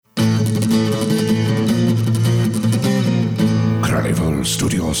Metal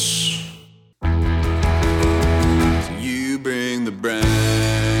Studios. You bring the brand,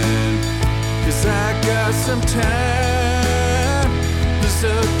 'cause I got some time. This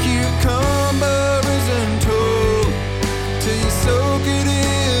a cucumber isn't told till you soak it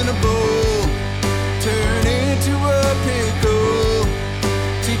in a bowl. Turn into a pickle.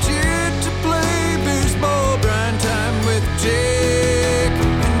 Teach it to play baseball. Brine time with Jake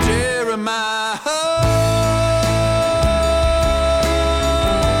and Jeremiah.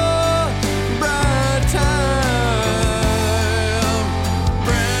 Brine time.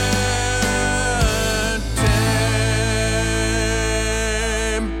 Brine time.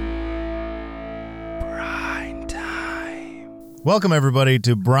 Brine time. Welcome, everybody,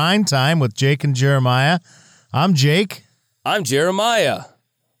 to Brine Time with Jake and Jeremiah. I'm Jake. I'm Jeremiah.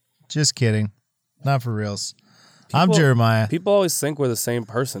 Just kidding. Not for reals. I'm Jeremiah. People always think we're the same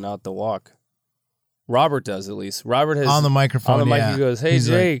person out the walk. Robert does, at least. Robert has On the microphone, On the mic, yeah. he goes, "Hey, He's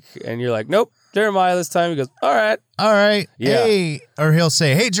Jake," and you're like, "Nope, Jeremiah." This time, he goes, "All right." All right. Yeah. Hey. Or he'll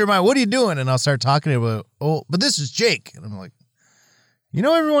say, "Hey, Jeremiah, what are you doing?" And I'll start talking to him. Oh, but this is Jake. And I'm like,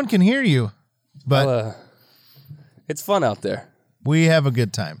 everyone can hear you. But Well, it's fun out there. we have a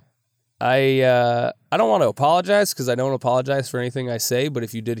good time. I don't want to apologize because I don't apologize for anything I say. But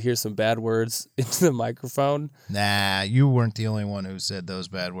if you did hear some bad words into the microphone, Nah, you weren't the only one who said those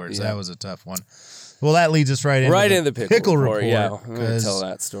bad words. Yeah. That was a tough one. Well, that leads us right into the pickle report. Yeah, I'm gonna 'cause, tell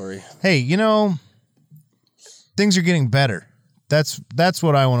that story. hey, things are getting better. That's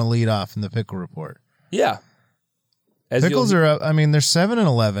what I want to lead off in the pickle report. Yeah, Pickles are up. I mean, they're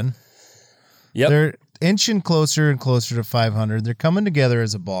 7-11. Yep. They're inching closer and closer to 500. They're coming together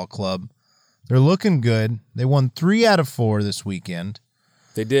as a ball club. They're looking good. They won 3 out of 4 this weekend.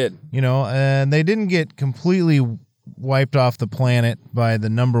 They did. And they didn't get completely wiped off the planet by the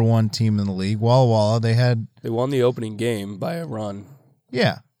number 1 team in the league, Walla Walla. They won the opening game by a run,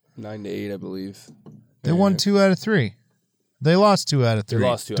 9-8, I believe. They won 2 out of 3. They lost 2 out of 3 They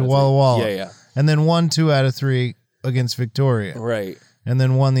lost 2 to out of Walla 3. Walla. Yeah. And then won 2 out of 3 against Victoria. Right. And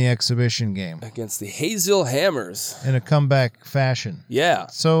then won the exhibition game Against the Hazel Hammers. in a comeback fashion. Yeah.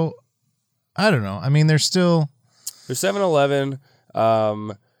 So, I don't know. I mean, they're still... They're 7-11.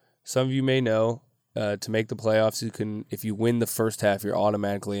 Some of you may know, to make the playoffs, you can, if you win the first half, you're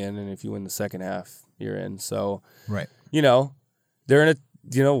automatically in, and if you win the second half, you're in. So, Right. they're in a,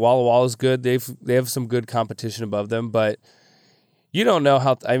 Walla Walla's good. They have some good competition above them, but you don't know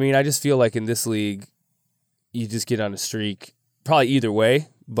how. I just feel like in this league, you just get on a streak, probably either way,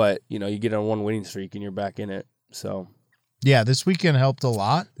 but you get on one winning streak and you're back in it. So Yeah, this weekend helped a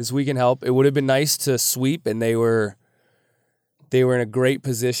lot. this weekend help. It would have been nice to sweep, and they were in a great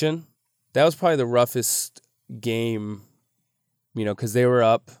position. That was probably the roughest game, because they were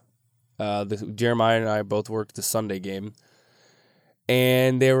up. Jeremiah and I both worked the Sunday game,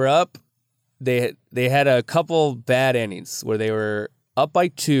 and they were up. They had a couple bad innings where they were up by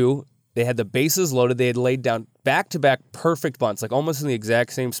 2. They had the bases loaded. They had laid down back-to-back perfect bunts, like almost in the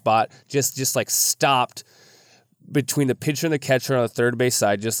exact same spot, just like stopped between the pitcher and the catcher on the third base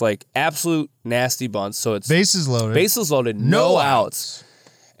side, just like absolute nasty bunts. So it's Bases loaded. no outs.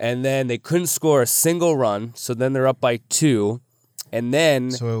 And then they couldn't score a single run, so then they're up by 2. And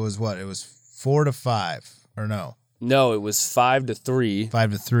then So it was what? It was 4-5. Or no? no, it was 5-3.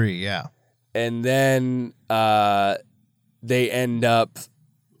 5-3, yeah. And then they end up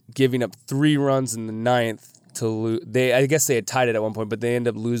giving up 3 runs in the 9th to lose. I guess they had tied it at one point, but they end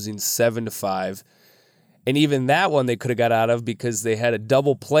up losing 7-5. And even that one they could have got out of because they had a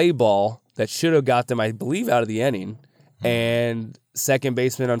double play ball that should have got them, I believe, out of the inning. And second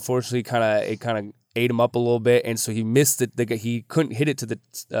baseman, unfortunately, kind of ate him up a little bit, and so he missed it. He couldn't hit it to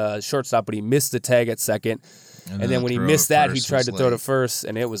the shortstop, but he missed the tag at second. And then when he missed that, he tried to throw to first,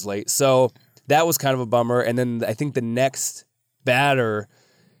 and it was late. So that was kind of a bummer. And then I think the next batter,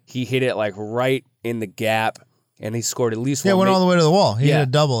 he hit it like right in the gap, and he scored at least one. Yeah, went all the way to the wall. He Yeah. hit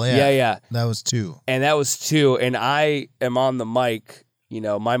a double, yeah. Yeah. That was 2. And that was 2. And I am on the mic.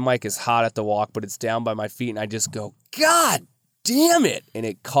 My mic is hot at the walk, but it's down by my feet, and I just go, "God damn it!" And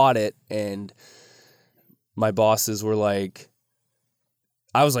it caught it, and my bosses were like,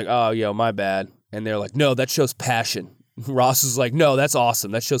 I was like, "Oh, my bad." And they're like, "No, that shows passion." Ross was like, "No, that's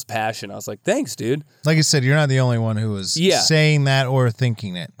awesome. That shows passion." I was like, "Thanks, dude." Like I said, you're not the only one who was saying that or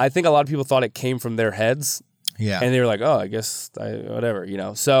thinking it. I think a lot of people thought it came from their heads, Yeah. and they were like, "Oh, I guess whatever."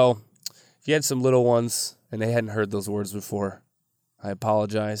 So if you had some little ones and they hadn't heard those words before, I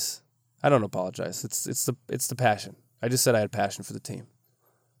apologize. I don't apologize. It's the passion. I just said I had passion for the team.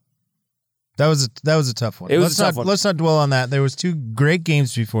 That was a tough one. It was a tough one. Let's not dwell on that. There was 2 great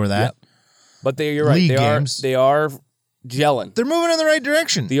games before that. Yep. But you're right. League games. They are gelling. They're moving in the right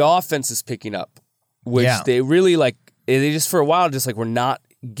direction. The offense is picking up, which they really like. They just for a while just like were not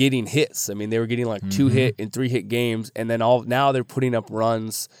getting hits. I mean, they were getting like 2-hit and 3-hit games, and then now they're putting up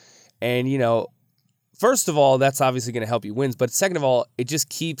runs. And first of all, that's obviously going to help you wins, but second of all, it just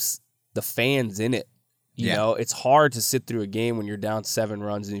keeps the fans in it. You know, it's hard to sit through a game when you're down 7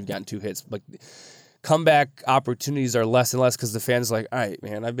 runs and you've gotten 2 hits. Like comeback opportunities are less and less because the fans are like, all right,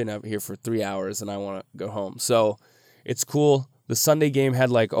 man, I've been out here for 3 hours and I want to go home. So it's cool. The Sunday game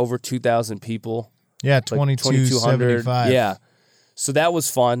had like over 2,000 people. Yeah, 2,275. Yeah. So that was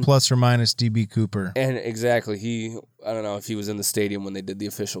fun. Plus or minus DB Cooper. And exactly. I don't know if he was in the stadium when they did the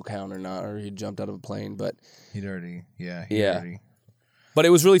official count or not, or he jumped out of a plane, but He'd already. But it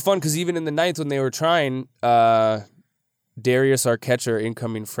was really fun because even in the 9th when they were trying, Darius, our catcher,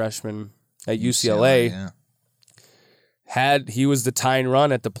 incoming freshman at UCLA, he was the tying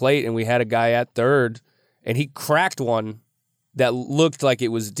run at the plate, and we had a guy at third, and he cracked one that looked like it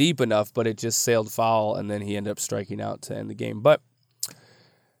was deep enough, but it just sailed foul, and then he ended up striking out to end the game. But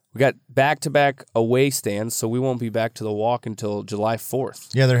we got back-to-back away stands, so we won't be back to the Walk until July 4th.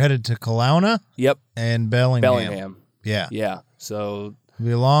 Yeah, they're headed to Kelowna. Yep. And Bellingham. Yeah. Yeah. So it'll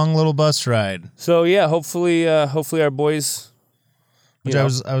be a long little bus ride. So yeah, hopefully our boys. I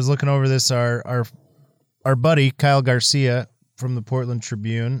was looking over this. Our buddy Kyle Garcia from the Portland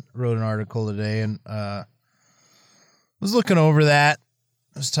Tribune wrote an article today, and was looking over that.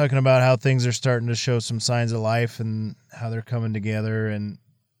 I was talking about how things are starting to show some signs of life and how they're coming together. And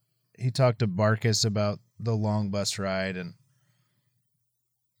he talked to Barkis about the long bus ride, and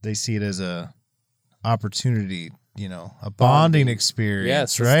they see it as a opportunity. A bonding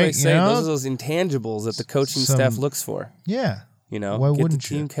experience, yes, right? They say those are those intangibles that the coaching staff looks for. Yeah. Why get the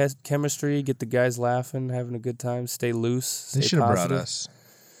team chemistry, get the guys laughing, having a good time, stay loose. They stay should have positive. brought us.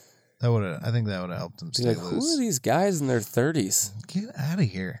 I think that would have helped them stay loose. Who are these guys in their 30s? Get out of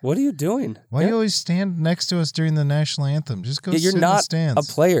here. What are you doing? Why do you always stand next to us during the national anthem? Just go sit you're in the not stands.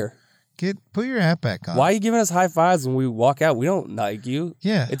 a player. Put your hat back on. Why are you giving us high fives when we walk out? We don't like you.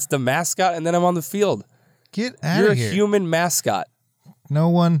 Yeah. It's the mascot, and then I'm on the field. Get out You're of here. You're a human mascot. No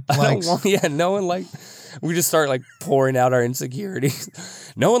one likes. No one likes. We just start like pouring out our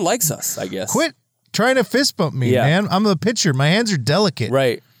insecurities. No one likes us, I guess. Quit trying to fist bump me, man. I'm the pitcher. My hands are delicate.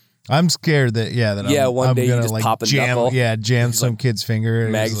 Right. I'm scared that one day I'm gonna you just pop a knuckle. Jam some kid's finger.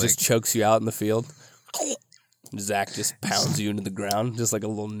 Mags just chokes you out in the field. Zach just pounds you into the ground, just like a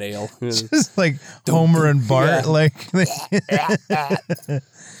little nail. Just like Homer and Bart.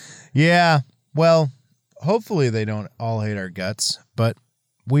 Yeah. Well, hopefully they don't all hate our guts, but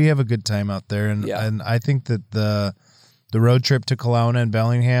we have a good time out there, and I think that the road trip to Kelowna and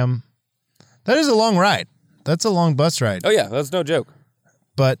Bellingham, that is a long ride. That's a long bus ride. Oh yeah, that's no joke.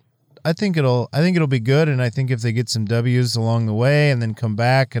 But I think it'll be good, and I think if they get some W's along the way and then come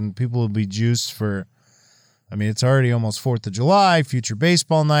back, and people will be juiced for. I mean, it's already almost 4th of July, future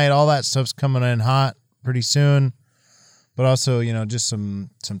baseball night, all that stuff's coming in hot pretty soon. But also, just some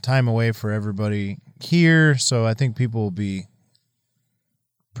time away for everybody here. So I think people will be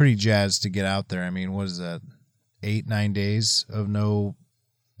pretty jazzed to get out there. I mean, what is that? 8-9 days of no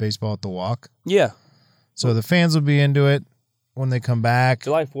baseball at the Walk? Yeah. So the fans will be into it when they come back.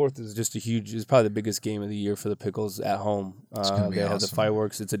 July 4th is just it's probably the biggest game of the year for the Pickles at home. It's going to be they awesome. have the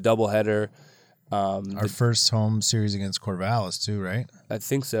fireworks. It's a doubleheader. Our first home series against Corvallis too, right? I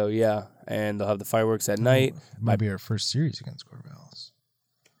think so, yeah. And they'll have the fireworks at night. It might be our first series against Corvallis.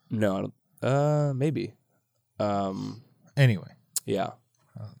 No, maybe. Anyway. Yeah.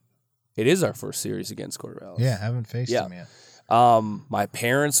 It is our first series against Corvallis. Yeah, haven't faced them yet. My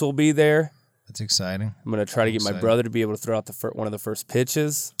parents will be there. That's exciting. I'm going to try to get my brother to be able to throw out one of the first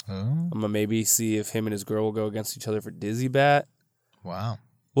pitches. Oh. I'm going to maybe see if him and his girl will go against each other for Dizzy Bat. Wow.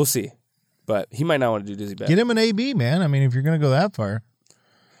 We'll see. But he might not want to do Dizzy Bat. Get him an AB, man. I mean, if you're going to go that far.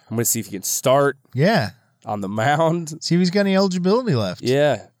 I'm going to see if he can start. Yeah. On the mound. See if he's got any eligibility left.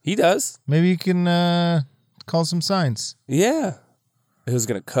 Yeah, he does. Maybe you can call some signs. Yeah. Who's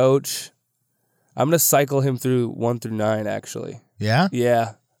going to coach? I'm going to cycle him through 1 through 9, actually. Yeah?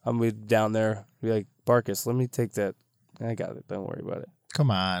 Yeah. I'm going to be down there. Be like, Barkis, let me take that. I got it. Don't worry about it.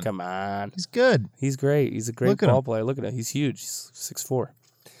 Come on. Come on. He's good. He's great. He's a great ball player. Look at him. He's huge. He's 6'4".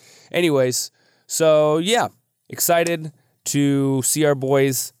 Anyways, so yeah, excited to see our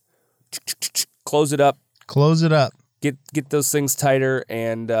boys close it up. Close it up. Get those things tighter,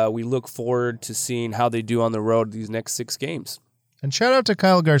 and we look forward to seeing how they do on the road these next 6 games. And shout out to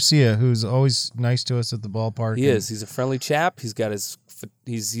Kyle Garcia, who's always nice to us at the ballpark. He is. He's a friendly chap. He's got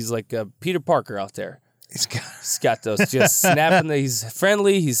he's like Peter Parker out there. He's got those just snapping. He's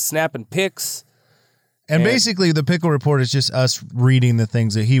friendly. He's snapping pics. And basically, the Pickle Report is just us reading the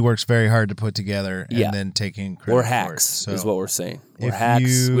things that he works very hard to put together and then taking credit We're for hacks, it. So is what we're saying. We're if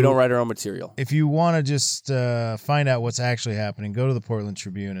hacks. you- We don't write our own material. if you want to just find out what's actually happening, go to the Portland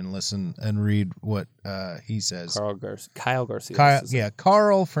Tribune and listen and read what he says. Kyle Garcia.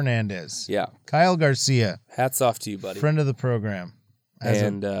 Carl Fernandez. Yeah. Kyle Garcia, Hats off to you, buddy. friend of the program. As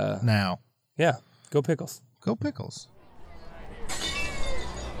And of now, yeah, go Pickles. go Pickles.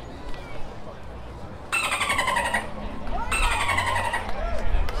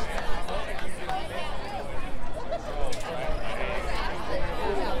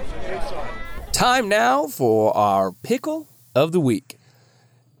 Time now for our pickle of the week.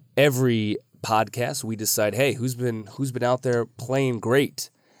 Every podcast we decide, hey, who's been out there playing great?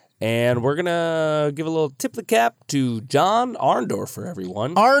 And we're gonna give a little tip of the cap to John Arndorfer,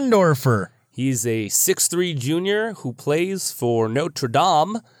 everyone. Arndorfer. He's a 6'3" junior who plays for Notre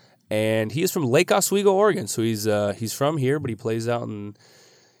Dame, and he is from Lake Oswego, Oregon. So he's from here, but he plays out in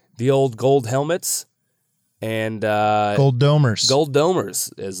the old Gold Helmets and Gold Domers. Gold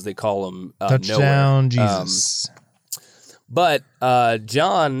Domers, as they call them. Touchdown, nowhere. Jesus. But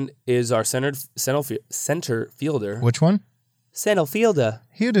John is our center fielder. Which one? Center fielder.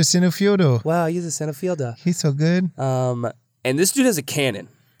 Hiodo Sinofiodo. Wow, he's a center fielder. He's so good. And this dude has a cannon.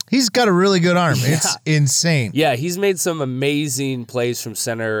 He's got a really good arm. It's insane. Yeah, he's made some amazing plays from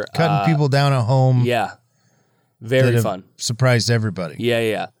center. Cutting people down at home. Yeah. that Very have fun. Surprised everybody.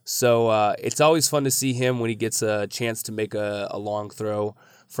 Yeah. So it's always fun to see him when he gets a chance to make a long throw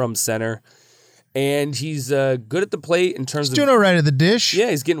from center. And he's good at the plate in terms He's doing all right at the dish. Yeah,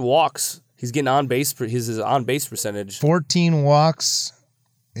 he's getting walks. He's getting on base. His on base percentage. 14 walks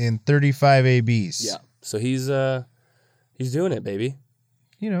in 35 ABs. Yeah. So he's doing it, baby.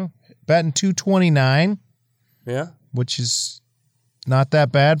 You know, batting 229, Yeah. which is not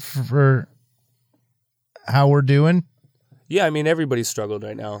that bad for how we're doing. Yeah, I mean everybody's struggled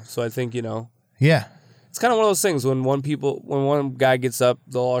right now. So I think, Yeah. it's kind of one of those things when one guy gets up,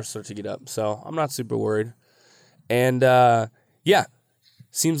 they'll all start to get up. So I'm not super worried. And yeah,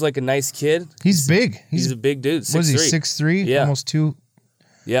 seems like a nice kid. He's big. He's a big dude. 6'3". What is he, 6'3"? Yeah. Almost 2.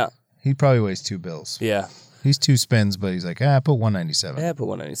 Yeah. He probably weighs 2 bills. Yeah. He's 2 spins, but he's like, put 197. Yeah, put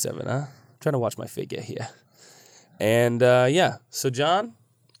 197, huh? I'm trying to watch my figure here. And yeah, so John,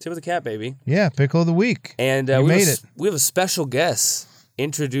 tip of the cap, baby. Yeah, pickle of the week. And You we made it. We have a special guest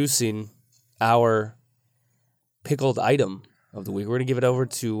introducing our pickled item of the week. We're going to give it over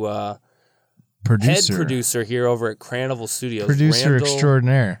to head producer here over at Cranival Studios. Producer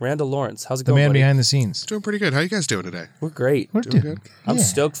extraordinaire. Randall Lawrence. How's it The going, man buddy? behind the scenes. Doing pretty good. How you guys doing today? We're great. We're doing good. I'm yeah.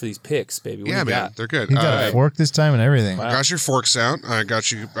 stoked for these picks, baby. What do Yeah, you man, got? they're good. He got a fork this time and everything. Wow. I got your forks out. I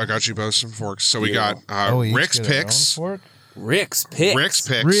got you both some forks. So we got We each Rick's get our own picks. fork? Rick's picks.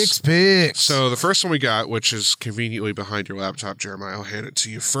 Rick's picks. So the first one we got, which is conveniently behind your laptop, Jeremiah, I'll hand it to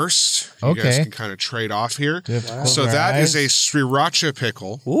you first. You Okay. guys can kind of trade off here. Difficult So that guys. is a sriracha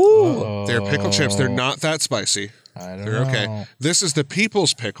pickle. Ooh. They're pickle chips. They're not that spicy. I don't They're know. okay. This is the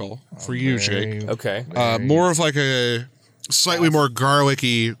people's pickle for you, Jake. Okay. More of like a slightly more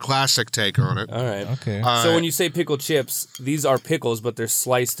garlicky classic take on it. All right. Okay. So when you say pickle chips, these are pickles, but they're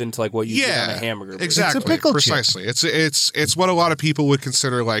sliced into like what you get on a hamburger. burger. Exactly. It's a pickle chip. Precisely. It's what a lot of people would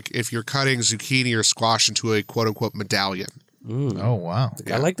consider like if you're cutting zucchini or squash into a quote unquote medallion. Oh, wow.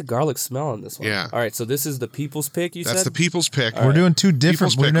 I like the garlic smell on this one. Yeah. All right. So this is the people's pick. You That's said the people's pick. We're doing two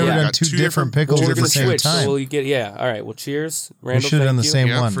different. People's We've pickle. never Yeah. done two different pickles two at the different same switch. time. So you get All right. Well, cheers, We Randall. should have done the thank you. same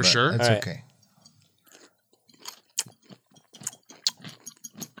Yeah, one, for but sure. That's All right. okay.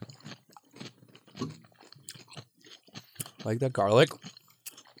 Like that garlic.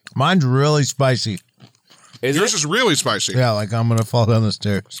 Mine's really spicy. Is Yours it? is really spicy. Yeah, like I'm gonna fall down the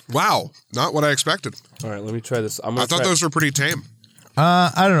stairs. Wow. Not what I expected. All right. Let me try this. I thought those were pretty tame.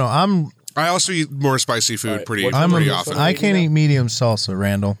 I don't know. I also eat more spicy food right. pretty What- pretty I'm a- often. I can't eat medium salsa,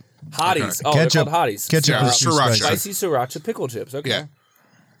 Randall. Hotties. Okay. Oh, Ketchup. they're called hotties. Ketchup Yeah, is too sriracha. spicy. Spicy sriracha pickle chips. Okay. Yeah.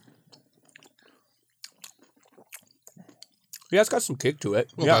 Yeah, it's got some kick to it.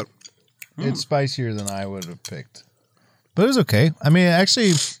 Well, yeah. It's spicier than I would have picked, but it was okay. I mean,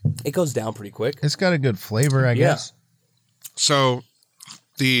 actually, It goes down pretty quick. it's got a good flavor, I guess. So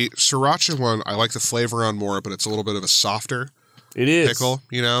the sriracha one, I like the flavor on more, but it's a little bit of a softer It is. pickle,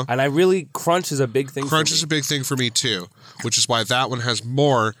 you know? And I really, crunch is a big thing Crunch for me. is a big thing for me too, which is why that one has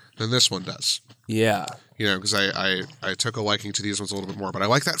more than this one does. Yeah. You know, because I took a liking to these ones a little bit more, but I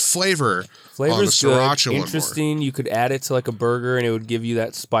like that flavor on the Flavor's sriracha good. one Interesting. You could add it to like a burger and it would give you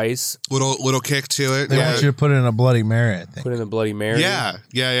that spice. more. Little kick to it. They yeah. want you to put it in a Bloody Mary, I think. Put in a Bloody Mary.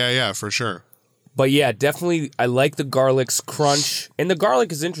 Yeah, for sure. But yeah, definitely, I like the garlic's crunch, and the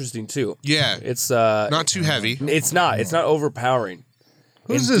garlic is interesting too. Yeah. It's Not too heavy. It's not overpowering.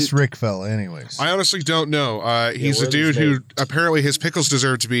 Who's this Rick fella, anyways? I honestly don't know. He's where a dude is his who name? apparently his pickles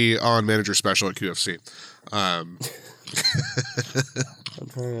deserve to be on manager special at QFC.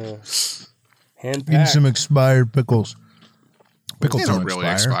 Hand Eating packed. some expired pickles. Pickles They don't really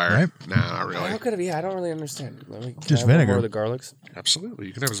expire. right? Nah, not really. How could it be? I don't really understand. Just can I have vinegar. More of the garlics. Absolutely.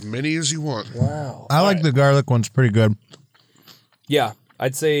 You can have as many as you want. Wow. I like the garlic one's pretty good. Yeah,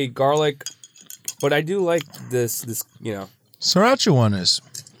 I'd say garlic, but I do like this. Sriracha one is,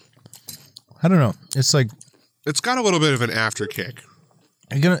 I don't know. It's like It's got a little bit of an after kick.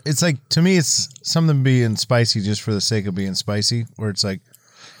 it's like, to me, it's something being spicy just for the sake of being spicy. Where it's like,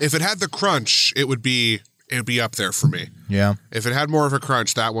 If it had the crunch, it would be up there for me. yeah, If it had more of a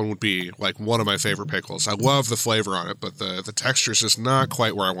crunch, that one would be like one of my favorite pickles. I love the flavor on it, but the texture is just not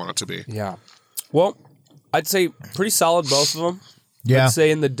quite where I want it to be. Yeah. Well, I'd say pretty solid both of them. yeah, I'd say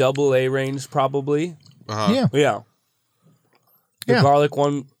in the AA range probably. yeah. Yeah. The Yeah. garlic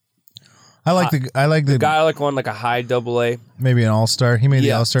one, I like the garlic one like a high AA. maybe an all-star. He made the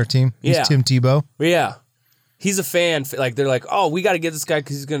Yeah. all-star team. He's Yeah. Tim Tebow. Yeah. He's a fan. Like they're like, oh, we got to get this guy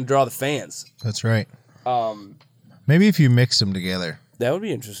because he's going to draw the fans. That's right. Maybe if you mix them together, That would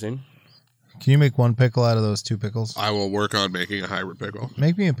be interesting. can you make one pickle out of those two pickles? I will work on making a hybrid pickle.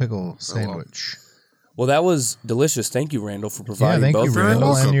 Make me a pickle sandwich. Well, that was delicious. Thank you, Randall, for Yeah, providing thank both you, of those. Randall,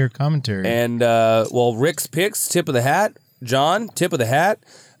 welcome. and your commentary. And well, Rick's picks, tip of the hat. John, tip of the hat.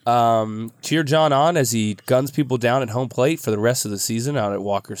 Cheer John on as he guns people down at home plate for the rest of the season out at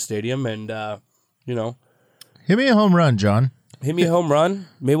Walker Stadium. And, Hit me a home run, John. hit me a home run.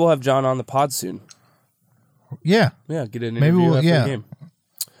 Maybe we'll have John on the pod soon. Yeah. Yeah, get an Maybe interview we'll- after yeah. the game.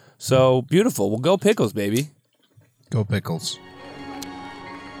 So, beautiful. We'll go Pickles, baby. Go Pickles.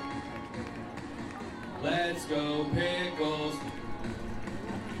 Let's go Pickles.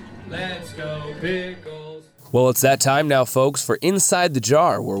 Let's go Pickles. Well, it's that time now, folks, for Inside the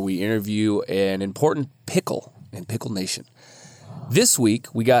Jar, where we interview an important pickle in Pickle Nation. This week,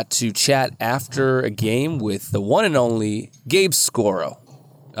 we got to chat after a game with the one and only Gabe Scoro.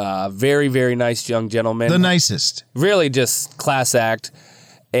 Very, very nice young gentleman. The nicest. Really just class act.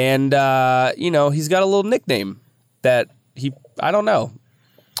 And, he's got a little nickname that I don't know.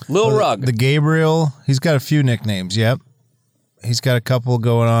 Lil Rug. The Gabriel. He's got a few nicknames. Yep. He's got a couple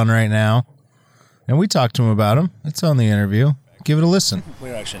going on right now. And we talked to him about him. It's on the interview. Give it a listen. We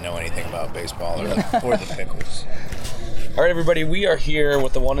don't actually know anything about baseball or the Pickles. All right, everybody, we are here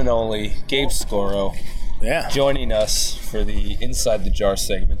with the one and only Gabe Scoro Yeah. joining us for the Inside the Jar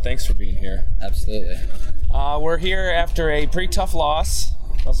segment. Thanks for being here. Absolutely. We're here after a pretty tough loss.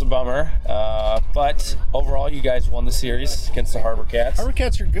 That was a bummer. But overall, you guys won the series against the Harbor Cats. Harbor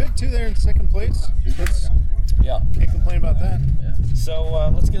Cats are good, too. They're in second place. Yeah. Can't complain about that. So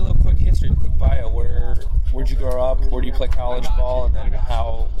let's get a little quick history, quick bio. Where'd you grow up? Where do you play college ball? And then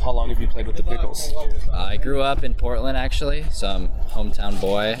how long have you played with the Pickles? I grew up in Portland, actually, so I'm a hometown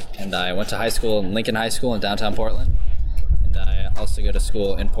boy, and I went to high school in Lincoln High School in downtown Portland, and I also go to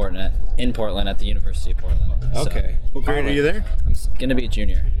school in Portland at the University of Portland. Okay. What grade are you there? I'm going to be a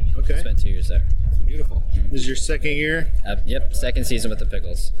junior. Okay. Spent 2 years there. Beautiful. This is your second year? Yep, second season with the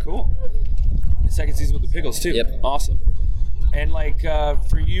Pickles. Cool. Second season with the Pickles, too. Yep. Awesome. And,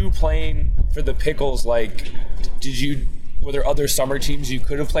 for you playing for the Pickles, were there other summer teams you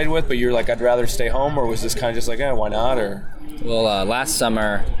could have played with, but you're like, I'd rather stay home, or was this kind of just like, why not? Or Well, last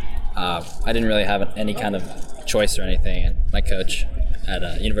summer, I didn't really have any kind of choice or anything, and my coach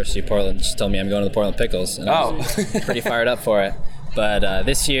at University of Portland just told me I'm going to the Portland Pickles, and I was pretty fired up for it. But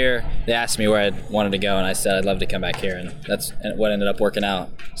this year, they asked me where I wanted to go, and I said I'd love to come back here, and that's what ended up working out.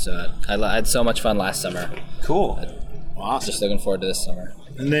 So I had so much fun last summer. Cool. Awesome. Just looking forward to this summer.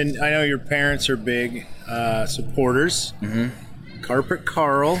 And then I know your parents are big supporters. Mm-hmm. Carpet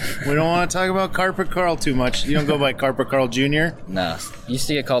Carl. We don't want to talk about Carpet Carl too much. You don't go by Carpet Carl Jr.? No, used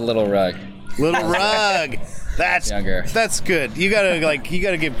to get called Little Rug. Little Rug. That's Younger. That's good. You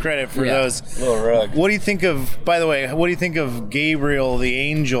gotta give credit for Yeah. those. Little Rug. What do you think of? By the way, what do you think of Gabriel the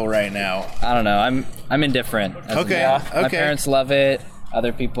Angel right now? I don't know. I'm indifferent. Okay. My Okay. parents love it.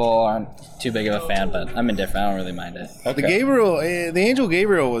 Other people aren't too big of a fan, but I'm indifferent. I don't really mind it. The Angel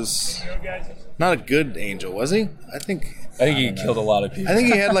Gabriel was not a good angel, was he? I think he killed a lot of people. he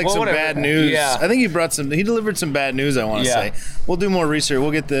had Well, some whatever. bad news. Yeah. I think he delivered some bad news, I want to Yeah. say. We'll do more research.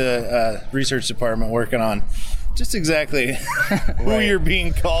 We'll get the research department working on just exactly who you're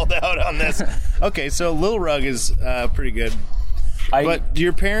being called out on this. Okay, so Lil Rug is pretty good. But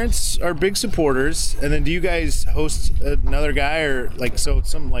your parents are big supporters, and then do you guys host another guy, or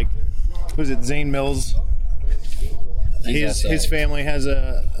who's it, Zane Mills. His family has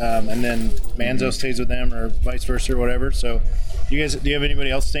a, and then Manzo stays with them, or vice versa, or whatever. So, do you have anybody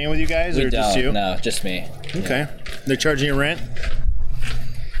else staying with you guys, or just you? No, just me. Okay. They're charging you rent?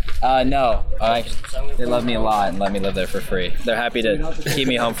 No. They love me a lot and let me live there for free. They're happy to keep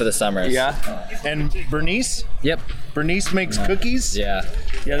me home for the summers. Yeah. And Bernice? Yep. Bernice makes cookies? Yeah.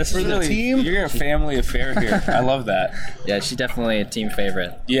 Yeah, this is the really, team? You're a family affair here. I love that. Yeah, she's definitely a team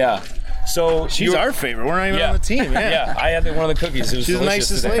favorite. Yeah. So She's our favorite. We're not even on the team. Yeah. I had one of the cookies. It was She's the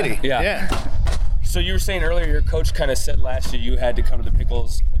delicious nicest today. lady. Yeah. So you were saying earlier, your coach kind of said last year you had to come to the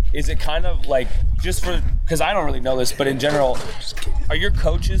Pickles. Is it kind of like, just for, because I don't really know this, but in general, are your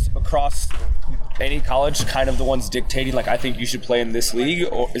coaches across any college kind of the ones dictating, like, I think you should play in this league?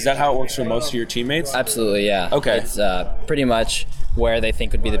 Or is that how it works for most of your teammates? Absolutely, yeah. Okay. It's pretty much where they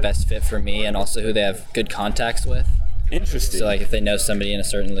think would be the best fit for me, and also who they have good contacts with. Interesting. So, like, if they know somebody in a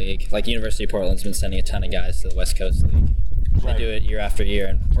certain league, like University of Portland's been sending a ton of guys to the West Coast League. They do it year after year,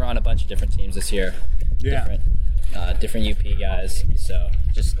 and we're on a bunch of different teams this year. Yeah. Different UP guys. So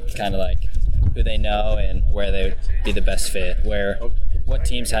just kind of like who they know and where they would be the best fit. What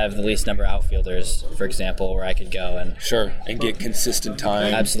teams have the least number of outfielders, for example, where I could go and and get consistent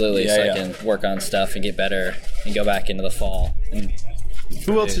time. Absolutely, I can work on stuff and get better and go back into the fall. And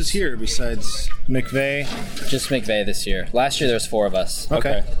who else is here besides McVeigh? Just McVeigh this year. Last year there was 4 of us.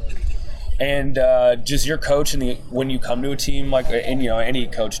 Okay. And just your coach, when you come to a team, like, and any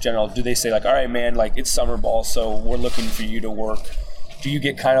coach general, do they say like, all right, man, like it's summer ball, so we're looking for you to work? Do you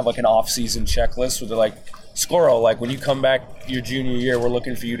get kind of like an off-season checklist where they're like, Scoro, like when you come back your junior year, we're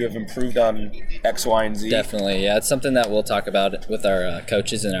looking for you to have improved on X, Y, and Z? Definitely, yeah. It's something that we'll talk about with our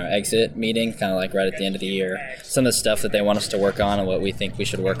coaches in our exit meeting, kind of like right at the end of the year. Some of the stuff that they want us to work on and what we think we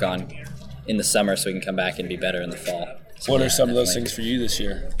should work on in the summer so we can come back and be better in the fall. So, what are some of those things for you this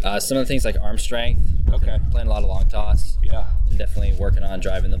year? Some of the things like arm strength. Okay. Playing a lot of long toss. Yeah. And definitely working on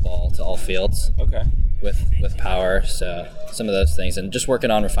driving the ball to all fields. Okay. With power. So some of those things. And just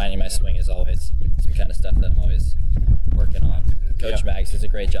working on refining my swing is always some kind of stuff that I'm always working on. Coach Mags does a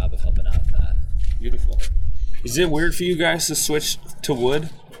great job of helping out with that. Beautiful. Is it weird for you guys to switch to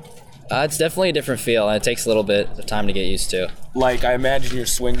wood? It's definitely a different feel, and it takes a little bit of time to get used to. Like, I imagine your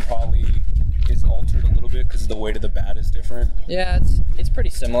swing probably is altered a little bit because the weight of the bat is different. Yeah, it's pretty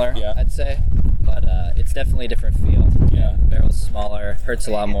similar, Yeah. I'd say. But it's definitely a different feel. Yeah. Barrel's smaller, hurts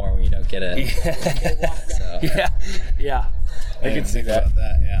a lot more when you don't get it. So, Yeah. I can see that. About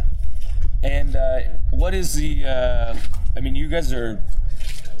that, yeah. And what is the you guys are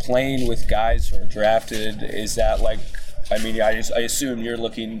playing with guys who are drafted. Is that like, I assume you're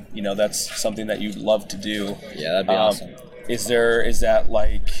looking, that's something that you'd love to do. Yeah, that'd be awesome. Is that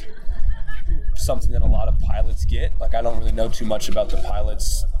like something that a lot of pilots get? Like, I don't really know too much about the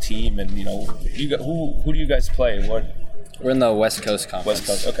pilots team, and who do you guys play? What? We're in the West Coast Conference.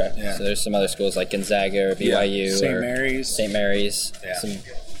 West Coast, okay. Yeah. So there's some other schools like Gonzaga or BYU St. or Mary's. St. Mary's. Yeah. Some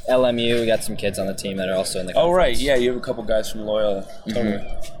LMU. We got some kids on the team that are also in the conference. Oh, right. Yeah, you have a couple guys from Loyola. Totally.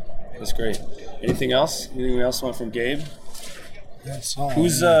 That's great. Anything else? Anything else want from Gabe?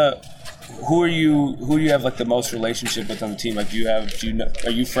 Who do you have like the most relationship with on the team? Like, are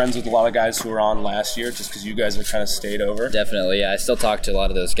you friends with a lot of guys who were on last year just because you guys have kind of stayed over? Definitely, yeah. I still talk to a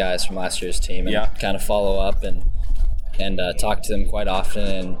lot of those guys from last year's team and Yeah. kind of follow up and talk to them quite often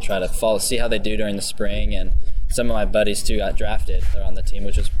and try to see how they do during the spring. And some of my buddies too got drafted. They're on the team,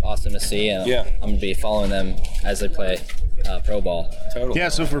 which was awesome to see. And Yeah. I'm going to be following them as they play pro ball. Totally. Yeah,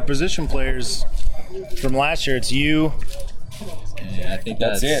 so for position players from last year, it's you. Yeah, I think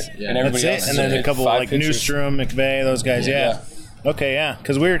That's it. Yeah. And That's everybody it. else And is then in a couple 5 like pitchers. Newstrom, McVeigh, those guys. Yeah. Okay, yeah.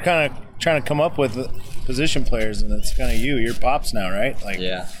 Because we were kind of trying to come up with position players, and it's kind of your pops now, right? Like,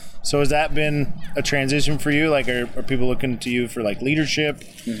 Yeah. So has that been a transition for you? Like, are people looking to you for like leadership?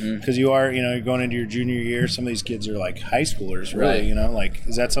 Because you are, you're going into your junior year. Some of these kids are like high schoolers, really. Right. Like,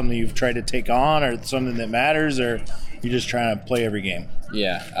 is that something you've tried to take on, or something that matters, or you're just trying to play every game?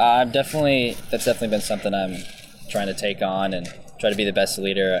 Yeah, that's definitely been something I'm trying to take on and try to be the best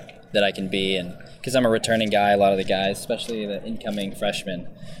leader that I can be. And because I'm a returning guy, a lot of the guys, especially the incoming freshmen,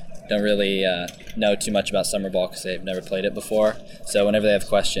 don't really know too much about summer ball because they've never played it before. So whenever they have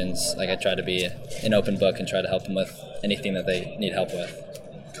questions, like, I try to be an open book and try to help them with anything that they need help with.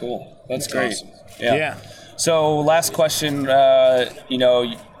 Cool. That's great. awesome. Yeah. So last question,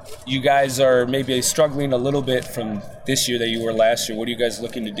 you guys are maybe struggling a little bit from this year that you were last year. What are you guys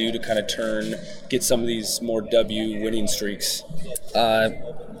looking to do to kind of get some of these more W winning streaks?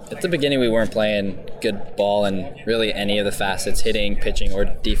 at the beginning we weren't playing good ball in really any of the facets, hitting, pitching, or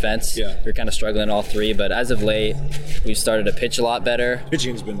defense. Yeah. We were kind of struggling in all three, but as of late, we've started to pitch a lot better.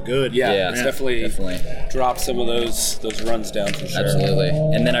 Pitching's been good. Yeah, it's definitely dropped some of those runs down for sure. Absolutely.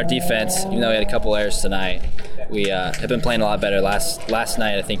 And then our defense, even though we had a couple errors tonight, we have been playing a lot better. Last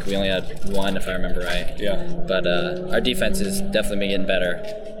night, I think we only had one, if I remember right. Yeah. But our defense has definitely been getting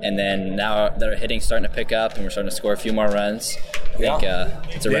better. And then now that our hitting's starting to pick up and we're starting to score a few more runs, I think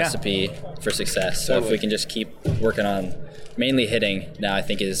it's a recipe for success. So if we can just keep working on mainly hitting now, I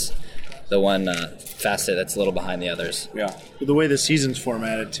think is the one facet that's a little behind the others. Yeah. With the way the season's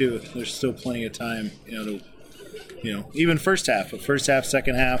formatted, too, there's still plenty of time, even first half,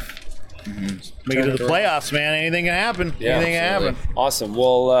 second half. Make it to the playoffs, man. Anything can happen. Yeah, Anything can happen. Awesome.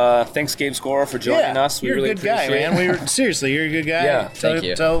 Well, thanks, Gabe Scorer, for joining us. We You're really a good guy, appreciate man. Seriously, you're a good guy. Yeah, thank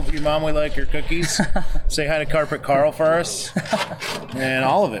you. Tell your mom we like your cookies. Say hi to Carpet Carl for us. And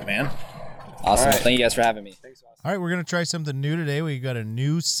all of it, man. Awesome. All right. Thank you guys for having me. All right, we're going to try something new today. We got a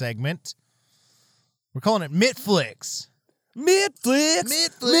new segment. We're calling it Mitflix. Mitflix,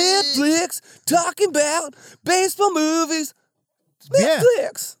 talking about baseball movies.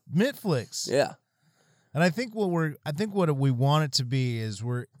 Mitflix. Mitflix. Yeah. And I think what we want it to be is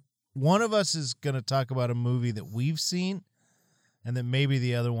one of us is going to talk about a movie that we've seen and that maybe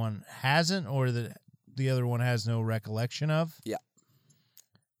the other one hasn't, or that the other one has no recollection of. Yeah.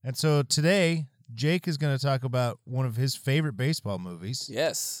 And so today, Jake is going to talk about one of his favorite baseball movies.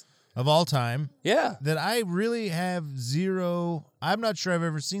 Yes. Of all time. Yeah. That I really have zero. I'm not sure I've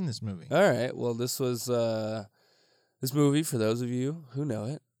ever seen this movie. All right. Well, this was this movie, for those of you who know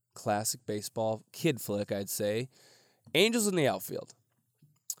it, classic baseball kid flick, I'd say. Angels in the Outfield,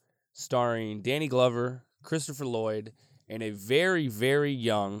 starring Danny Glover, Christopher Lloyd, and a very, very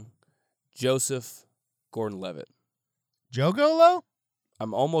young Joseph Gordon-Levitt. Joe Golo?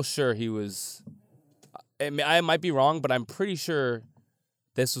 I'm almost sure he was. I might be wrong, but I'm pretty sure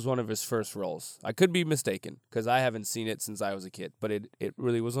this was one of his first roles. I could be mistaken because I haven't seen it since I was a kid, but it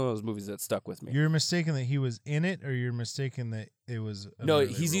really was one of those movies that stuck with me. You're mistaken that he was in it, or you're mistaken that it was a No,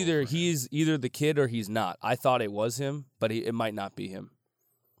 early he's role either the kid or he's not. I thought it was him, but it might not be him.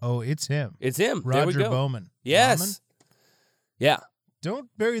 Oh, it's him. It's him. There we Roger go. Bowman. Yes. Bowman? Yeah. Don't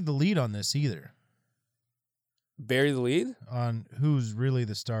bury the lead on this either. Bury the lead? On who's really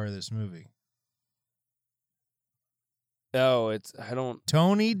the star of this movie. Oh,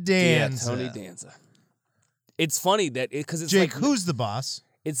 Tony Danza. Yeah, Tony Danza. It's funny that because it's Jake, like, who's the boss?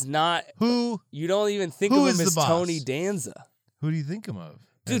 It's not. Who? You don't even think Who of is him the as boss? Tony Danza. Who do you think him of?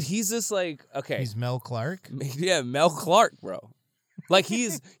 Dude, he's just like, okay. He's Mel Clark. Yeah, Mel Clark, bro. Like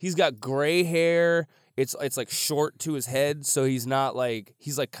he's got gray hair. It's like short to his head, so he's not like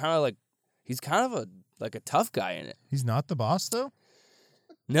he's kind of a tough guy in it. He's not the boss though?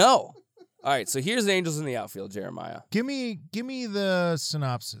 No. All right, so here's the Angels in the Outfield, Jeremiah. Give me the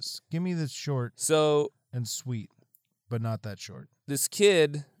synopsis. Give me the short So and sweet, but not that short. this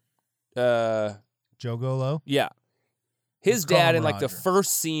kid, Joe Golo? yeah. His Let's call dad him in like the Roger.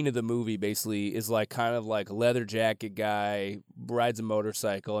 first scene of the movie basically is like kind of like a leather jacket guy, rides a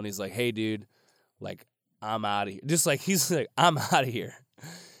motorcycle, and he's like, hey dude, like I'm out of here. Just like he's like, I'm out of here.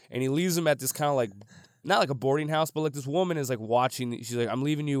 And he leaves him at this kind of like not like a boarding house, but like this woman is like watching. She's like, I'm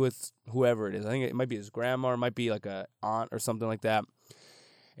leaving you with whoever it is. I think it might be his grandma, or it might be like a aunt or something like that.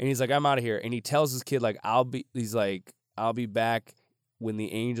 And he's like, I'm out of here. And he tells his kid like, I'll be back when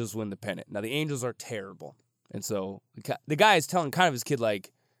the Angels win the pennant. Now the Angels are terrible. And so the guy is telling kind of his kid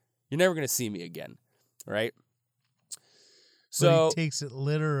like, you're never going to see me again. Right. So But he takes it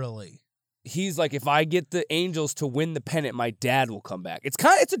literally. he's like, if I get the Angels to win the pennant, my dad will come back.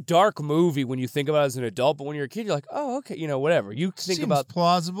 It's a dark movie when you think about it as an adult, but when you're a kid, you're like, oh, okay, whatever. You think Seems about,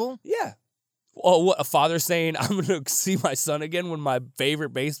 plausible. yeah. Oh, what, a father saying, I'm going to see my son again when my favorite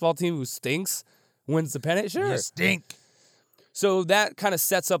baseball team, who stinks, wins the pennant? Sure. You stink. So that kind of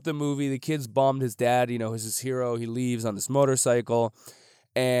sets up the movie. The kid's bummed. His dad, is his hero. He leaves on this motorcycle,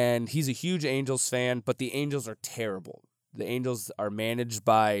 and he's a huge Angels fan, but the Angels are terrible. The Angels are managed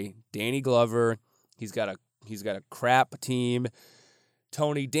by Danny Glover. He's got a crap team.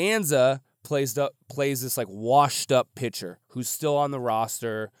 Tony Danza plays this like washed up pitcher who's still on the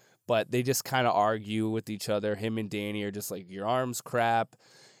roster, but they just kind of argue with each other. Him and Danny are just like, your arm's crap,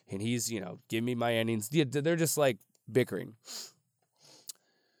 and he's, give me my innings. They're just like bickering.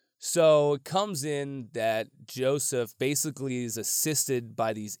 So it comes in that Joseph basically is assisted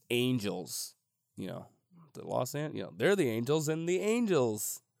by these Angels, the Los Angeles, they're the Angels and the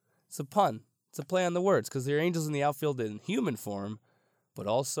Angels. It's a pun. It's a play on the words because they're angels in the outfield in human form, but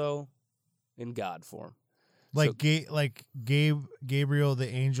also in God form. Like Gabriel the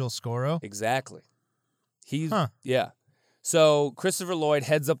Angel Scoro. Exactly. Huh. Yeah. So Christopher Lloyd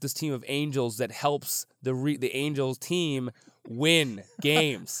heads up this team of angels that helps the Angels team win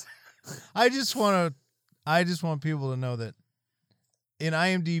games. I just want people to know that in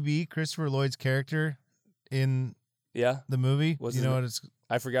IMDb, Christopher Lloyd's character in Yeah. the movie, What's you his know name? what it's?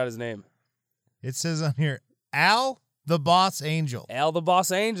 I forgot his name. It says on here, Al the Boss Angel. Al the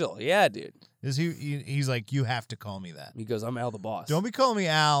Boss Angel. Yeah, dude. Is he's like, you have to call me that. He goes, I'm Al the Boss. Don't be calling me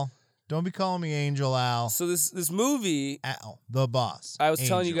Al. Don't be calling me Angel Al. So this movie, Al the Boss. I was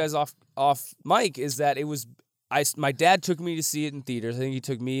telling you Angel. guys off mic, is that it was my dad took me to see it in theaters. I think he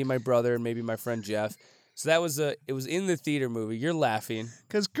took me, my brother, and maybe my friend Jeff. So it was in the theater movie. You're laughing.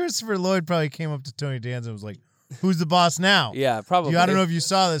 Because Christopher Lloyd probably came up to Tony Danza and was like, who's the boss now? Yeah, probably. I don't know if you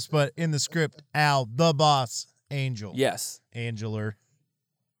saw this, but in the script, Al the Boss Angel. Yes. Angeler.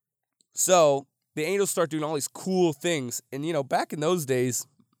 So the Angels start doing all these cool things. And, back in those days,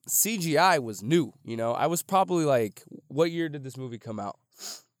 CGI was new. I was probably like, what year did this movie come out?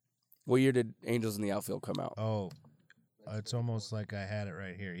 What year did Angels in the Outfield come out? Oh, it's almost like I had it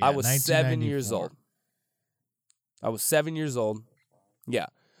right here. Yeah, I was 7 years 1994. old. I was 7 years old. Yeah.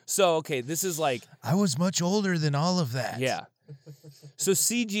 So, okay, this is like, I was much older than all of that. yeah. So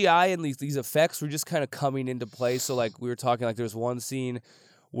CGI and these effects were just kind of coming into play. So like we were talking, like there was one scene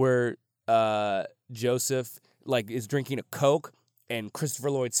where Joseph like is drinking a Coke and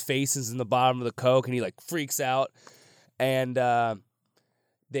Christopher Lloyd's face is in the bottom of the Coke and he like freaks out. And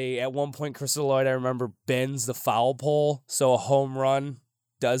they at one point, Christopher Lloyd, I remember, bends the foul pole so a home run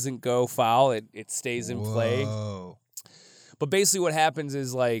doesn't go foul. It stays in play. Whoa. But basically what happens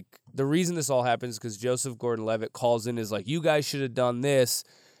is, like, the reason this all happens is because Joseph Gordon-Levitt calls in, is like, you guys should have done this.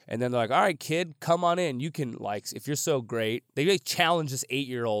 And then they're like, all right, kid, come on in. You can, like, if you're so great. They really challenge this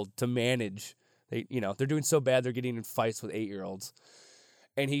 8-year-old to manage. They're doing so bad they're getting in fights with 8-year-olds.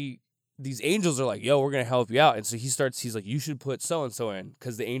 And these angels are like, yo, we're going to help you out. And so he's like, you should put so-and-so in.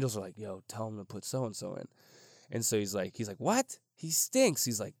 Because the angels are like, yo, tell him to put so-and-so in. And so he's like, what? He stinks.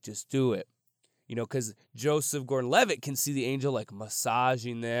 He's like, just do it. Because Joseph Gordon-Levitt can see the angel, like,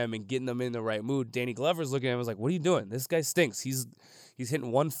 massaging them and getting them in the right mood. Danny Glover's looking at him and was like, what are you doing? This guy stinks. He's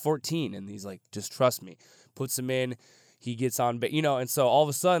hitting 114. And he's like, just trust me. Puts him in. He gets on, and so all of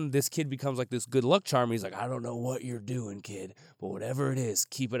a sudden, this kid becomes like this good luck charm. He's like, I don't know what you're doing, kid, but whatever it is,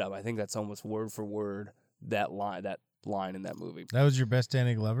 keep it up. I think that's almost word for word that line in that movie. That was your best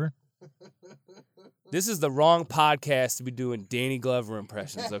Danny Glover? This is the wrong podcast to be doing Danny Glover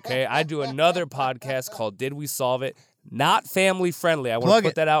impressions, okay? I do another podcast called Did We Solve It? Not family friendly. I want to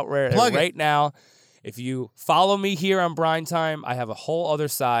put that out right now. If you follow me here on Brine Time, I have a whole other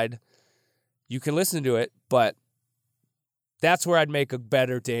side. You can listen to it, but that's where I'd make a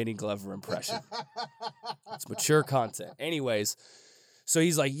better Danny Glover impression. It's mature content. Anyways, so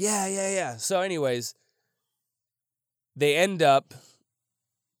he's like, yeah. So anyways, they end up...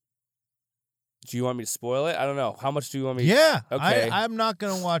 Do you want me to spoil it? I don't know. How much do you want me to... Yeah. Okay. I'm not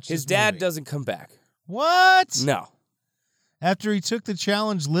going to watch His this dad movie. doesn't come back. What? No. After he took the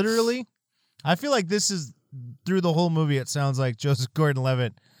challenge literally? I feel like this is, through the whole movie, it sounds like Joseph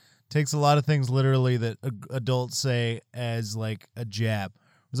Gordon-Levitt takes a lot of things literally that adults say as like a jab.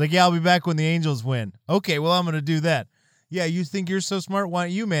 It's like, yeah, I'll be back when the Angels win. Okay, well, I'm going to do that. Yeah, you think you're so smart? Why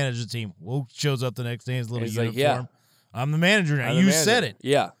don't you manage the team? Well, shows up the next day in his little He's uniform. like, yeah. I'm the manager now. I'm the You manager. said it.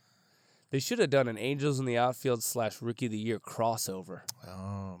 Yeah. They should have done an Angels in the Outfield / Rookie of the Year crossover.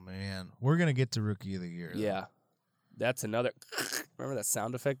 Oh, man. We're going to get to Rookie of the Year. Though. Yeah. That's another... Remember that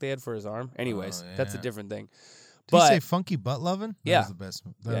sound effect they had for his arm? Anyways, that's a different thing. Did you say funky butt loving? That Yeah. was the best.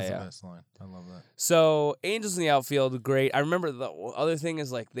 That was the best line. I love that. So, Angels in the Outfield, great. I remember the other thing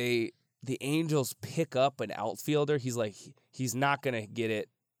is, like, the Angels pick up an outfielder. He's like, he's not going to get it.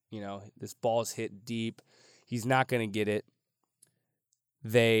 This ball's hit deep. He's not going to get it.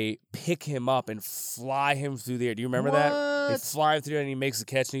 They pick him up and fly him through the air. Do you remember that? They fly him through and he makes the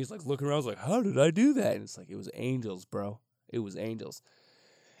catch and he's like looking around. He's like, how did I do that? And it's like, it was Angels, bro. It was Angels.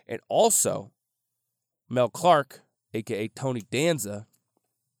 And also, Mel Clark, a.k.a. Tony Danza,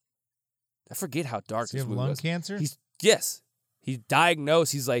 I forget how dark Does he this have movie lung was. cancer? Yes. He's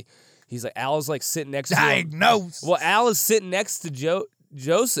diagnosed. He's like Al is like sitting next to him. Diagnosed. Well, Al is sitting next to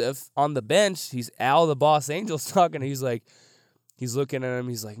Joseph on the bench. He's Al the Boss Angels talking. He's like, he's looking at him.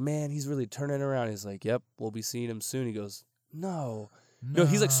 He's like, man, he's really turning around. He's like, yep, we'll be seeing him soon. He goes, no.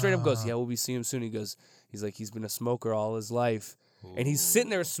 He's like straight up goes, yeah, we'll be seeing him soon. He's like, he's been a smoker all his life. Ooh. And he's sitting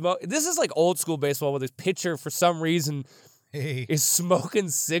there smoking. This is like old school baseball where this pitcher, for some reason, Hey, is smoking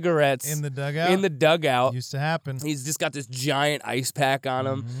cigarettes in the dugout. In the dugout. Used to happen. He's just got this giant ice pack on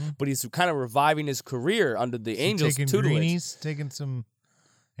him, but he's kind of reviving his career under the Angels' taking tutelage. greenies, taking some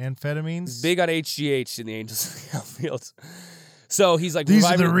amphetamines. He's big on HGH in the Angels outfield. So he's like, These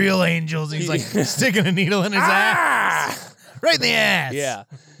are the real Angels. He's like sticking a needle in his ass. Right in the ass. Yeah.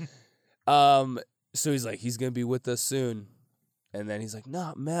 So he's like, he's going to be with us soon. And then he's like,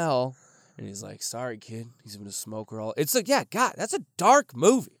 not Mel. And he's like, sorry, kid. He's been a smoker all. It's like, yeah, God, that's a dark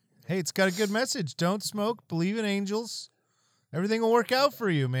movie. Hey, it's got a good message. Don't smoke. Believe in angels. Everything will work out for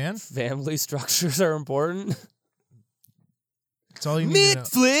you, man. Family structures are important. That's all you need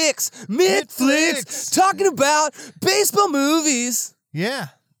to know. Midflix, talking about baseball movies. Yeah.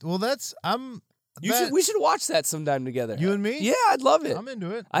 Well, We should watch that sometime together. You and me? Yeah, I'd love it. I'm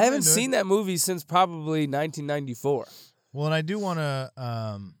into it. I haven't seen that movie since probably 1994. Well, and I do want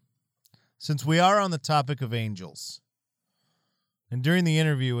to, since we are on the topic of angels, and during the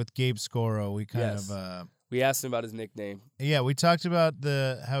interview with Gabe Scoro, we we asked him about his nickname. Yeah, we talked about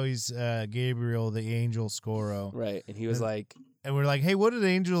how he's Gabriel, the angel Scoro. Right, and he was like... And we're like, hey, what did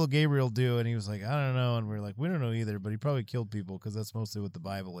Angel Gabriel do? And he was like, I don't know. And we're like, we don't know either, but he probably killed people because that's mostly what the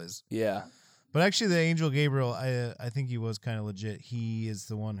Bible is. Yeah. But actually, the Angel Gabriel, I think he was kind of legit. He is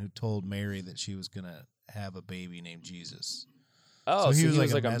the one who told Mary that she was going to have a baby named Jesus. Oh, so he was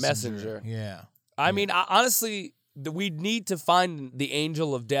like a messenger. Yeah. I mean, honestly, we need to find the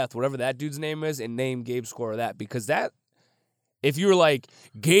angel of death, whatever that dude's name is, and name Gabe Scoro that. Because that, if you were like,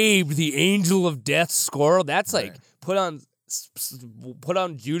 Gabe, the angel of death Scoro, that's like, put on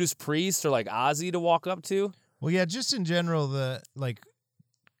Judas Priest or like Ozzy to walk up to. Well, yeah, just in general, the like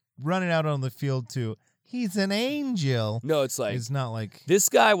running out on the field too. He's an angel. No, it's like, it's not like this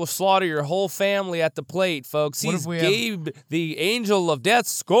guy will slaughter your whole family at the plate, folks. He's Gabe, the angel of death,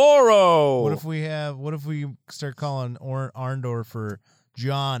 Scoro. What if we start calling Arndorf for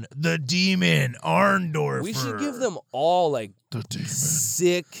John the Demon Arndorf? We should give them all like the demon.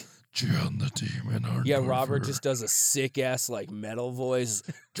 Sick. John the Demon Arndorf. Yeah, Robert just does a sick ass like metal voice.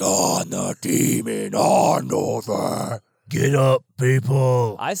 John the Demon Arndorf. Get up,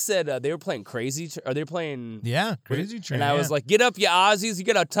 people. I said they were playing Crazy. Are they playing? Yeah, Crazy Train. And I was like, get up, you Aussies. You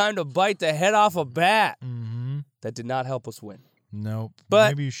got a time to bite the head off a bat. Mm-hmm. That did not help us win. Nope.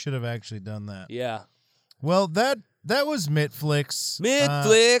 But maybe you should have actually done that. Yeah. Well, that was Midflix.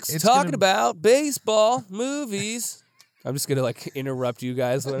 Midflix, talking about baseball, movies. I'm just going to like interrupt you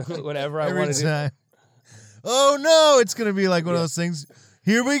guys whenever I want to do. Oh, no. It's going to be like one of those things.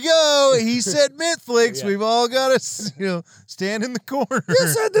 Here we go. He said Midflix. Yeah. We've all got to stand in the corner. You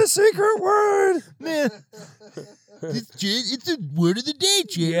said the secret word. It's a word of the day,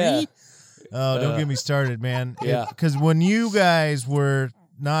 Jerry. Yeah. Oh, don't get me started, man. Yeah. Because when you guys were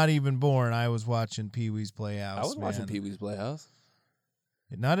not even born, I was watching Pee-wee's Playhouse. I was watching Pee-wee's Playhouse.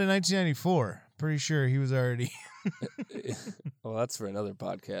 Not in 1994. Pretty sure he was already... Well, that's for another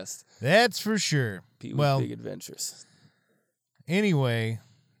podcast. That's for sure. Pee-wee's Big Adventures. Anyway,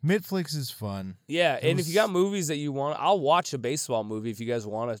 Midflix is fun. Yeah, if you got movies that you want, I'll watch a baseball movie if you guys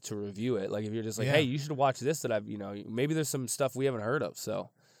want us to review it. Like if you're just like, hey, you should watch this that maybe there's some stuff we haven't heard of. So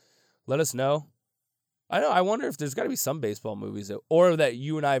let us know. I wonder if there's got to be some baseball movies that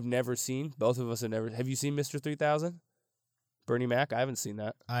you and I have never seen. Both of us have never. Have you seen Mr. 3000? Bernie Mac? I haven't seen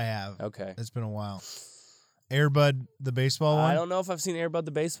that. I have. Okay. It's been a while. Air Bud, the baseball one? I don't know if I've seen Air Bud,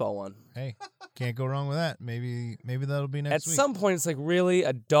 the baseball one. Hey, can't go wrong with that. Maybe that'll be next week. At some point, it's like, really?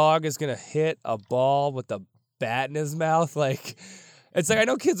 A dog is going to hit a ball with a bat in his mouth? Like, it's like, I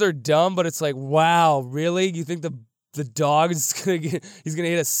know kids are dumb, but it's like, wow, really? You think the dog is going to hit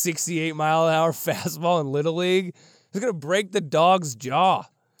a 68-mile-an-hour fastball in Little League? He's going to break the dog's jaw.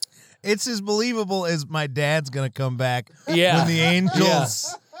 It's as believable as my dad's going to come back when the Angels...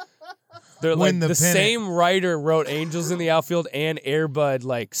 Yeah. They're like the same writer wrote Angels in the Outfield and Air Bud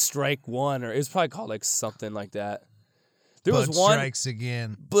like Strike One, or it was probably called like something like that. There was one Strikes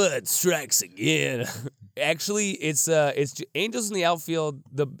Again. Bud Strikes Again. Actually, it's Angels in the Outfield.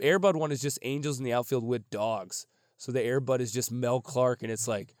 The Air Bud one is just Angels in the Outfield with dogs. So the Air Bud is just Mel Clark, and it's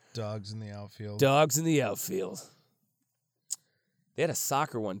like Dogs in the Outfield. Dogs in the Outfield. They had a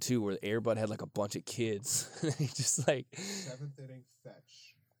soccer one too, where the Air Bud had like a bunch of kids. He just like 7th inning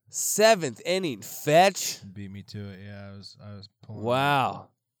fetch. 7th inning fetch. Beat me to it. Yeah, I was pulling. Wow.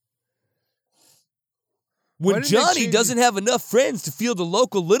 When Johnny doesn't have enough friends to field a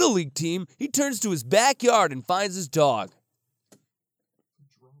local Little League team, he turns to his backyard and finds his dog.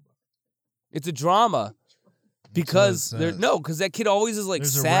 It's a drama. Because because that kid always is like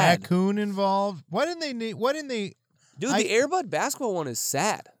sad. There's a raccoon involved. Why didn't they? Dude, the Air Bud basketball one is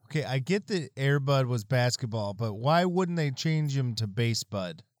sad. Okay, I get that Air Bud was basketball, but why wouldn't they change him to Base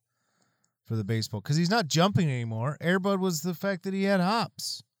Bud for the baseball? Because he's not jumping anymore. Air Bud was the fact that he had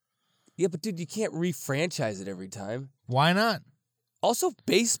hops. Yeah, but dude, you can't re-franchise it every time. Why not? Also,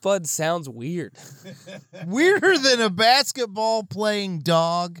 Base Bud sounds weird. Weirder than a basketball playing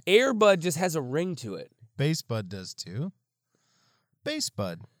dog. Air Bud just has a ring to it. Base Bud does too. Base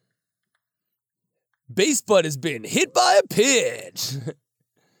Bud. Base Bud has been hit by a pitch.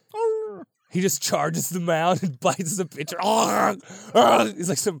 He just charges the mound and bites the pitcher. He's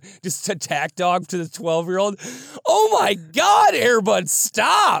like some just attack dog to the 12-year-old. Oh my God, Air Bud,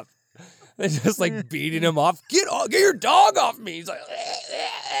 stop! They're just like beating him off. Get your dog off me! He's like,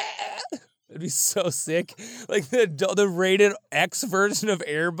 it'd be so sick. Like the rated X version of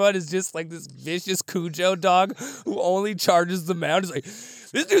Air Bud is just like this vicious Cujo dog who only charges the mound. He's like,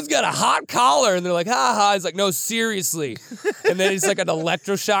 this dude's got a hot collar. And they're like, ha ha. He's like, no, seriously. And then he's like an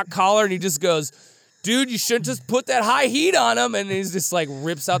electroshock collar. And he just goes, dude, you shouldn't just put that high heat on him. And he's just like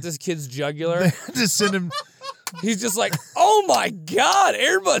rips out this kid's jugular. Just send him. He's just like, oh my God,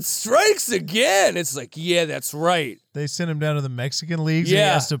 Air Bud strikes again. It's like, yeah, that's right. They send him down to the Mexican leagues.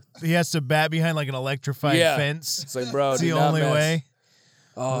 Yeah. And he has to bat behind like an electrified fence. It's like, bro, it's do the not only mess. way.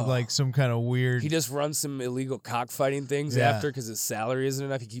 Oh. With like some kind of weird. He just runs some illegal cockfighting things after because his salary isn't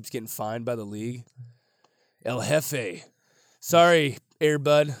enough. He keeps getting fined by the league. El Jefe. Sorry, Air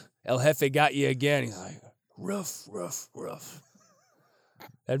Bud. El Jefe got you again. He's like, rough.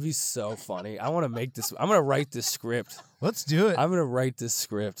 That'd be so funny. I want to make this. I'm going to write this script. Let's do it. I'm going to write this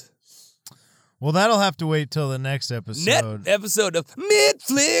script. Well, that'll have to wait till the next episode. Episode of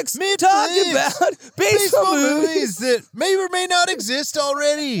Midflix. Talking about baseball movies that may or may not exist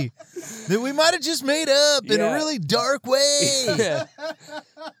already. That we might have just made up in a really dark way. Yeah.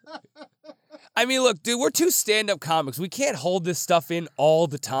 I mean, look, dude, we're two stand-up comics. We can't hold this stuff in all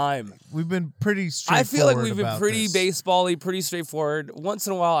the time. We've been pretty straightforward. I feel like we've been pretty this. baseball-y, pretty straightforward. Once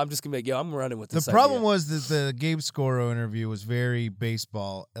in a while, I'm just going to be like, yo, I'm running with this The problem idea. was that the Gabe Scoro interview was very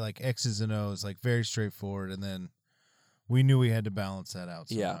baseball, like X's and O's, like very straightforward, and then we knew we had to balance that out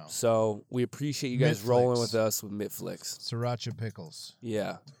somehow. Yeah, so we appreciate you guys rolling with us with Mitflix. Sriracha pickles.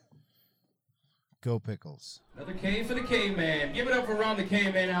 Yeah. Go Pickles. Another K for the K-Man. Give it up for Ron the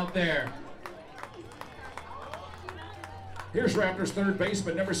K-Man out there. Here's Raptors third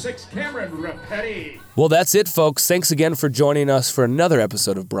baseman, number 6, Cameron Rapetti. Well, that's it, folks. Thanks again for joining us for another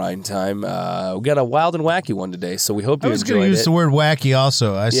episode of Brine Time. We got a wild and wacky one today, so we hope you enjoyed it. I was going to use the word wacky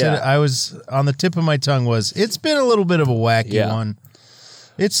also. I said I was on the tip of my tongue it's been a little bit of a wacky one.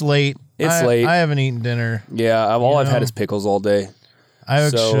 It's late. It's late. I haven't eaten dinner. Yeah, all I've had is pickles all day.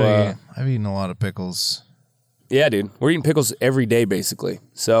 I've eaten a lot of pickles. Yeah, dude. We're eating pickles every day, basically.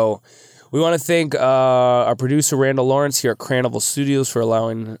 So we want to thank our producer, Randall Lawrence, here at Cranival Studios for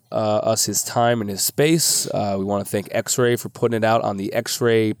allowing us his time and his space. We want to thank X-Ray for putting it out on the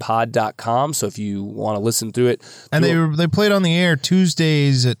xraypod.com. So if you want to listen through it. And they played on the air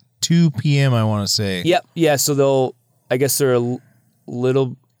Tuesdays at 2 p.m., I want to say. Yep. Yeah, so they're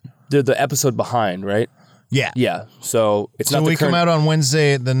the episode behind, right? Yeah. Yeah. So it's not So we come out on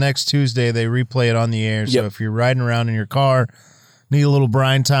Wednesday. The next Tuesday, they replay it on the air. So if you're riding around in your car, need a little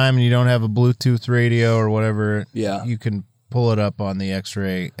brine time, and you don't have a Bluetooth radio or whatever, you can pull it up on the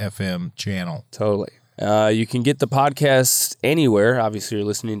X-Ray FM channel. Totally. You can get the podcast anywhere. Obviously, you're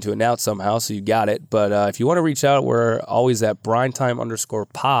listening to it now somehow, so you got it. But if you want to reach out, we're always at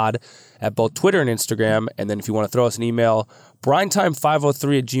BrineTime_pod at both Twitter and Instagram. And then if you want to throw us an email,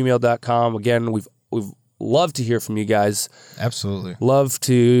 BrineTime503@gmail.com. Again, we've love to hear from you guys. Absolutely. Love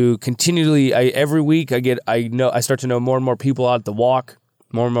to continually. Every week I start to know more and more people out at the walk.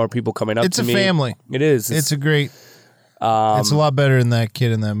 More and more people coming up to me. It's a family. It is. It's a great. It's a lot better than that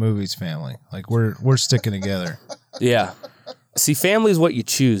kid in that movie's family. Like we're sticking together. Yeah. See, family is what you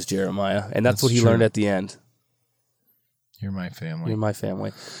choose, Jeremiah, and that's what he learned at the end. You're my family. You're my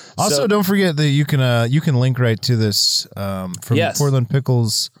family. Also, don't forget that you can link right to this from Portland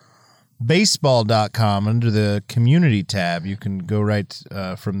Pickles. Baseball.com under the community tab. You can go right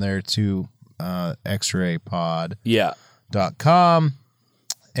from there to xraypod.com.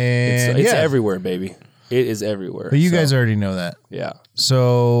 And it's everywhere, baby. It is everywhere. But you guys already know that. Yeah.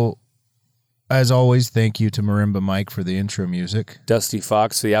 So, as always, thank you to Marimba Mike for the intro music. Dusty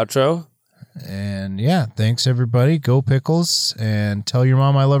Fox for the outro. And thanks everybody. Go Pickles, and tell your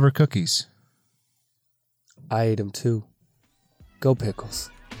mom I love her cookies. I ate them too. Go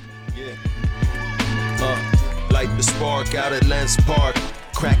Pickles. Yeah. Light the spark out at Lens Park.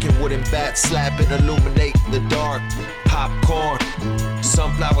 Cracking wooden bats, slapping, illuminate the dark. Popcorn,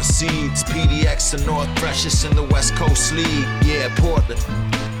 sunflower seeds, PDX and North Precious in the West Coast League. Yeah, Portland.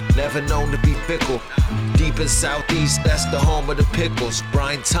 never known to be fickle. Deep in Southeast, that's the home of the pickles.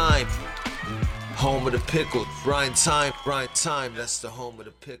 Brine time, home of the pickles. Brine time, that's the home of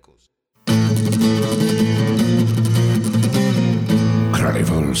the pickles.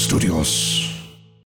 Carnival Studios.